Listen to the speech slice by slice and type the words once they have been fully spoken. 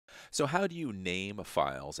So how do you name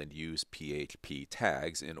files and use PHP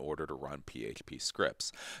tags in order to run PHP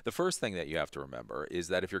scripts? The first thing that you have to remember is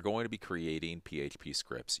that if you're going to be creating PHP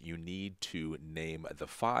scripts, you need to name the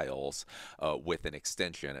files with an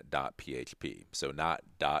extension .php. So not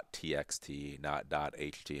 .txt, not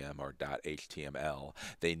 .htm, or .html.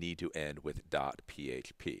 They need to end with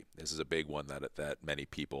 .php. This is a big one that many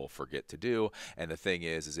people forget to do. And the thing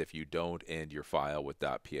is if you don't end your file with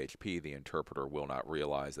 .php, the interpreter will not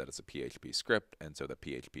realize that it's a PHP script, and so the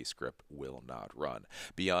PHP script will not run.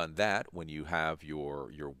 Beyond that, when you have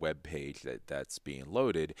your web page that's being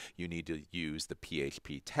loaded, you need to use the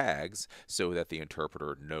PHP tags so that the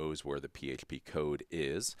interpreter knows where the PHP code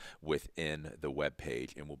is within the web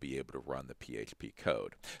page and will be able to run the PHP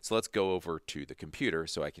code. So let's go over to the computer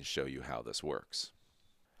so I can show you how this works.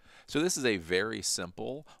 So this is a very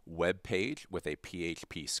simple web page with a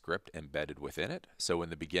PHP script embedded within it. So in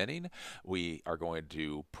the beginning, we are going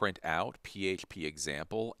to print out PHP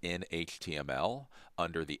example in HTML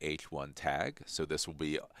under the H1 tag. So this will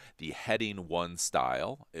be the heading 1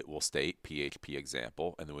 style. It will state PHP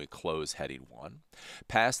example, and then we close heading 1.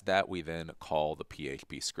 Past that, we then call the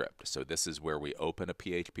PHP script. So this is where we open a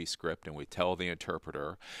PHP script and we tell the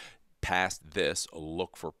interpreter, past this,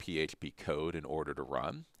 look for PHP code in order to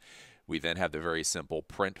run. We then have the very simple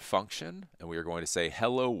print function, and we are going to say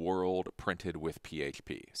hello world printed with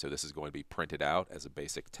PHP. So this is going to be printed out as a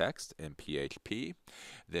basic text in PHP.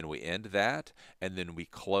 Then we end that, and then we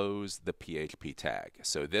close the PHP tag.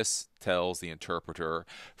 So this tells the interpreter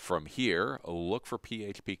from here, look for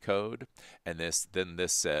PHP code, and then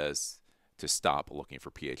this says to stop looking for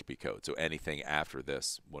PHP code. So anything after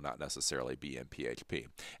this will not necessarily be in PHP.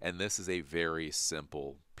 And this is a very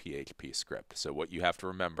simple PHP script. So what you have to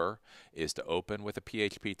remember is to open with a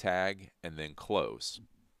PHP tag and then close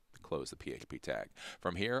the PHP tag.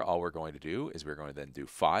 From here, all we're going to do is we're going to then do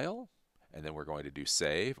File, and then we're going to do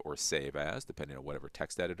Save or Save As, depending on whatever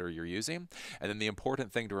text editor you're using. And then the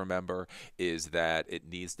important thing to remember is that it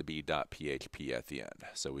needs to be .php at the end.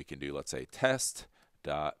 So we can do, let's say, test.php.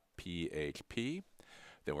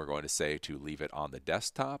 Then we're going to say to leave it on the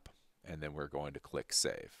desktop, and then we're going to click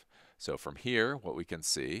Save. So from here, what we can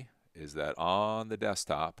see is that on the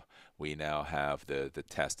desktop, we now have the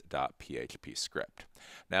test.php script.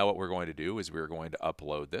 Now what we're going to do is we're going to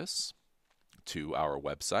upload this to our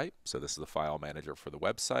website. So this is the file manager for the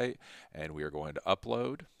website, and we are going to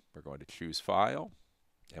upload. We're going to choose File,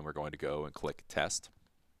 and we're going to go and click Test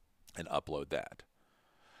and upload that.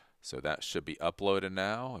 So that should be uploaded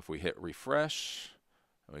now. If we hit refresh,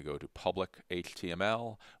 and we go to public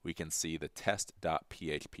HTML, we can see the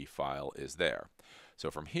test.php file is there.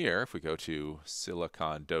 So from here, if we go to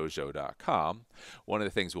silicondojo.com, one of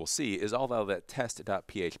the things we'll see is although that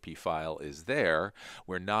test.php file is there,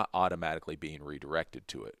 we're not automatically being redirected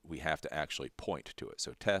to it. We have to actually point to it.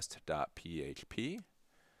 So test.php.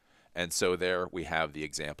 And so there we have the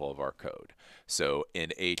example of our code. So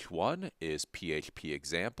in H1 is PHP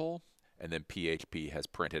example, and then PHP has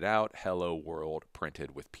printed out hello world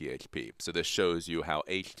printed with PHP. So this shows you how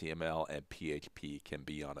HTML and PHP can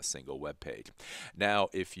be on a single web page. Now,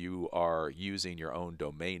 if you are using your own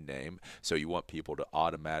domain name, so you want people to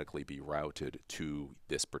automatically be routed to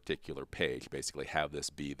this particular page, basically have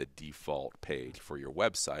this be the default page for your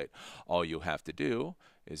website, all you have to do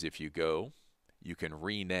is if you go, you can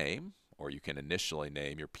rename, or you can initially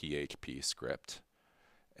name your PHP script,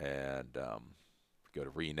 and go to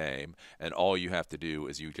rename, and all you have to do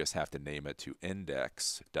is you just have to name it to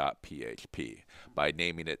index.php. By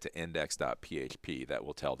naming it to index.php, that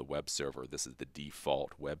will tell the web server this is the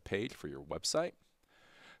default web page for your website.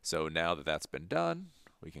 So now that that's been done,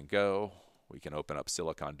 we can open up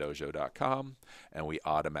silicondojo.com, and we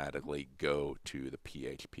automatically go to the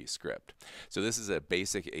PHP script. So this is a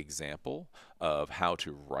basic example of how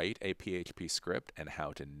to write a PHP script and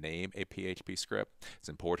how to name a PHP script. It's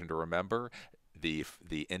important to remember the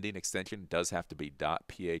ending extension does have to be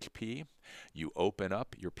 .php. You open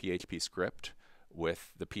up your PHP script with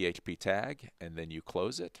the PHP tag, and then you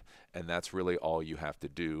close it, and that's really all you have to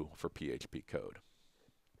do for PHP code.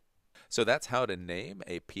 So that's how to name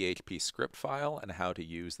a PHP script file and how to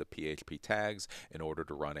use the PHP tags in order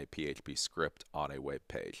to run a PHP script on a web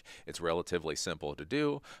page. It's relatively simple to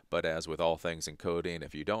do, but as with all things in coding,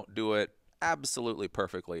 if you don't do it absolutely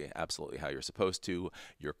perfectly, absolutely how you're supposed to,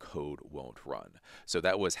 your code won't run. So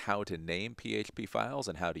that was how to name PHP files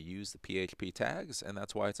and how to use the PHP tags, and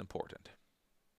that's why it's important.